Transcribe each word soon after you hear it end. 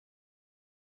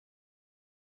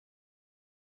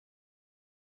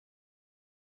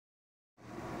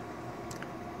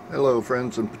Hello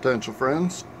friends and potential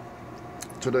friends.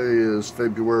 Today is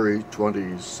February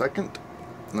 22nd,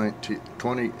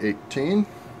 2018.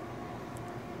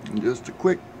 And just a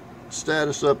quick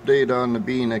status update on the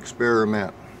bean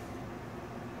experiment.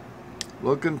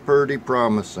 Looking pretty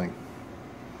promising.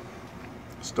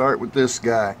 Start with this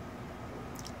guy.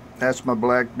 That's my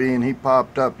black bean. He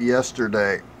popped up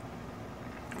yesterday.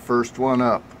 First one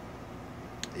up.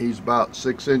 He's about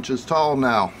 6 inches tall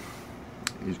now.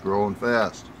 He's growing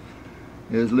fast.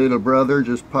 His little brother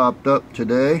just popped up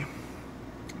today.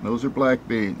 Those are black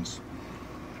beans.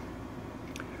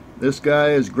 This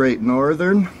guy is Great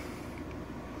Northern,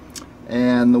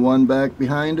 and the one back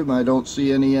behind him, I don't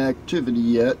see any activity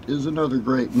yet, is another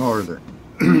Great Northern.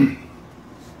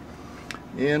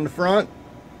 In front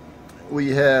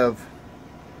we have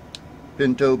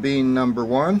Pinto bean number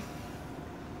 1,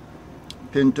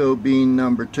 Pinto bean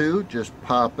number 2 just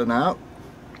popping out.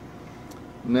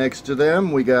 Next to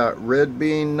them we got red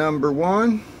bean number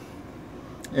 1,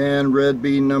 and red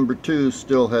bean number 2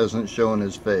 still hasn't shown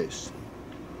his face.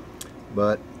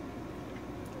 But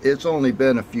it's only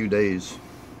been a few days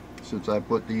since I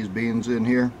put these beans in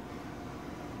here,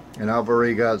 and I've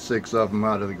already got 6 of them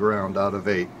out of the ground out of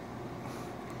 8.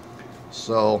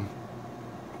 So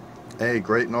hey,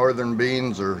 Great Northern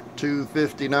beans are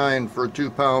 $2.59 for a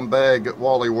 2-pound bag at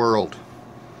Wally World.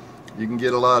 You can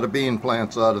get a lot of bean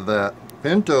plants out of that.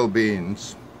 Pinto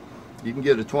beans, you can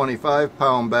get a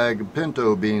 25-pound bag of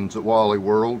pinto beans at Wally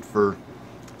World for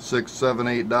 $6,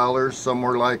 $7, $8,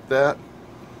 somewhere like that.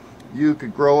 You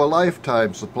could grow a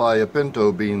lifetime supply of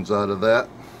pinto beans out of that.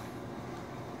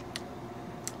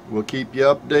 We'll keep you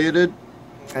updated,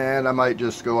 and I might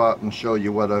just go out and show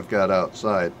you what I've got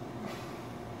outside.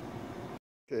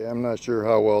 Okay, I'm not sure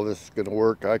how well this is going to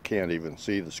work. I can't even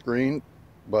see the screen,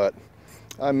 but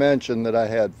I mentioned that I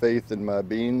had faith in my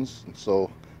beans, and so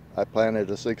I planted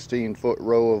a 16-foot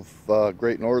row of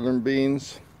Great Northern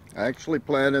beans. I actually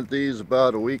planted these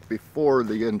about a week before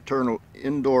the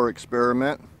indoor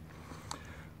experiment.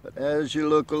 But as you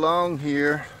look along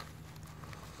here,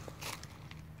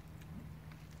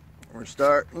 we're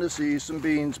starting to see some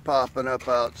beans popping up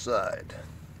outside.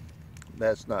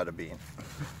 That's not a bean.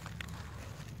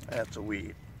 That's a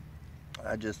weed.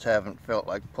 I just haven't felt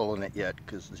like pulling it yet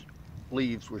because the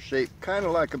leaves were shaped kind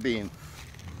of like a bean.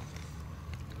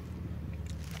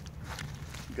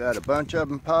 Got a bunch of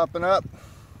them popping up.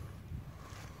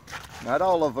 Not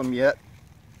all of them yet,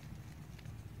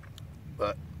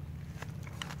 but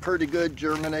pretty good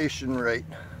germination rate.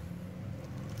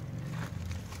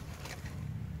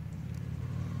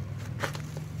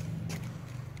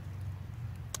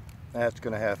 That's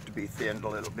going to have to be thinned a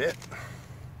little bit.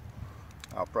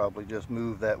 I'll probably just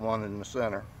move that one in the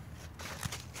center.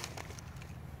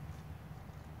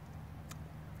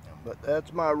 But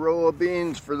that's my row of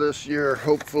beans for this year.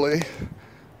 Hopefully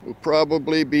we'll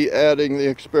probably be adding the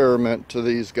experiment to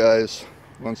these guys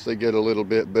once they get a little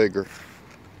bit bigger.